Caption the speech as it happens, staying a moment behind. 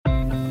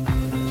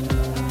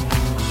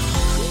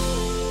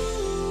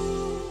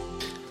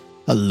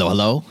Hello,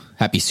 hello.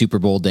 Happy Super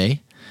Bowl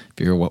day. If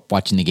you're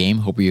watching the game,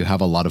 hope you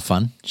have a lot of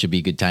fun. Should be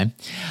a good time.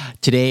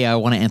 Today, I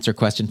want to answer a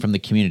question from the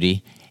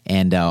community,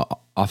 and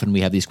often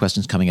we have these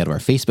questions coming out of our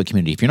Facebook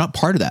community. If you're not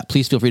part of that,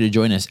 please feel free to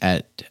join us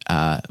at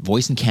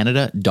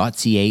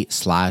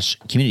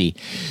voiceincanada.ca/community.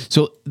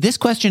 So this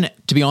question,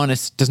 to be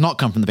honest, does not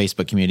come from the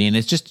Facebook community, and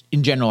it's just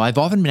in general. I've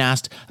often been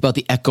asked about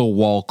the Echo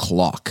wall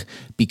clock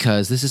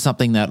because this is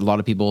something that a lot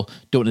of people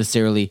don't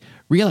necessarily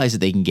realize that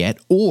they can get,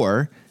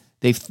 or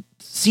they've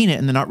seen it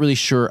and they're not really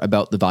sure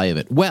about the value of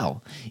it.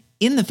 Well,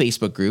 in the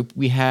Facebook group,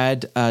 we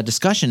had a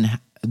discussion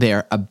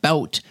there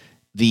about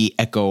the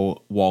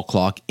Echo wall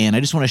clock, and I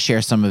just want to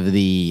share some of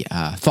the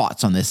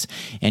thoughts on this,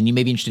 and you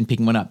may be interested in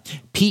picking one up.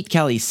 Pete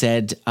Kelly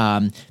said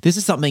this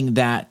is something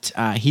that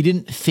he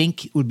didn't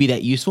think would be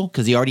that useful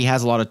because he already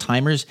has a lot of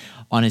timers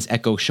on his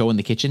Echo Show in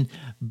the kitchen,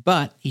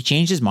 but he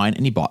changed his mind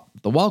and he bought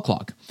the wall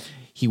clock.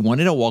 He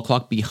wanted a wall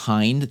clock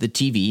behind the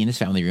TV in his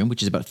family room,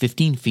 which is about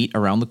 15 feet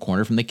around the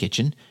corner from the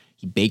kitchen.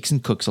 He bakes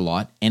and cooks a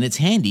lot, and it's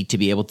handy to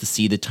be able to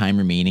see the time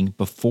remaining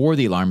before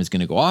the alarm is going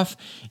to go off.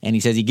 And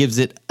he says he gives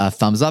it a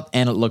thumbs up,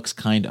 and it looks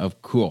kind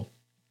of cool.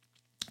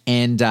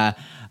 And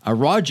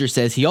Roger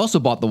says he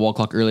also bought the wall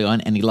clock early on,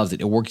 and he loves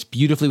it. It works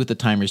beautifully with the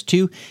timers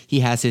too.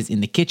 He has his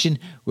in the kitchen,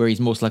 where he's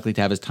most likely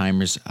to have his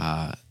timers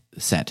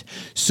set.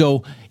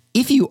 So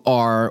if you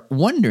are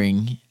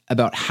wondering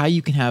about how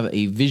you can have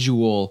a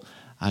visual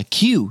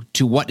cue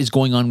to what is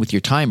going on with your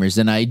timers,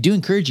 then I do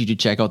encourage you to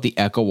check out the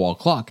Echo wall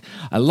clock.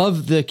 I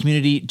love the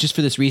community just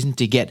for this reason,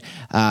 to get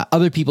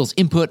other people's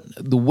input,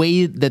 the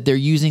way that they're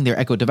using their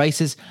Echo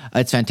devices.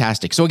 It's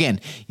fantastic. So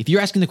again, if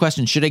you're asking the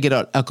question, should I get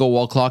an Echo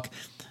wall clock?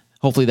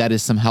 Hopefully that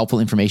is some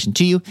helpful information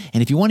to you.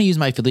 And if you want to use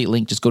my affiliate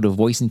link, just go to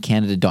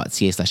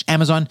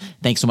voiceincanada.ca/Amazon.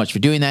 Thanks so much for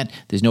doing that.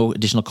 There's no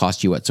additional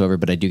cost to you whatsoever,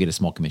 but I do get a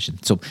small commission.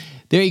 So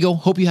there you go.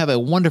 Hope you have a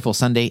wonderful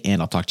Sunday,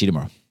 and I'll talk to you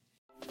tomorrow.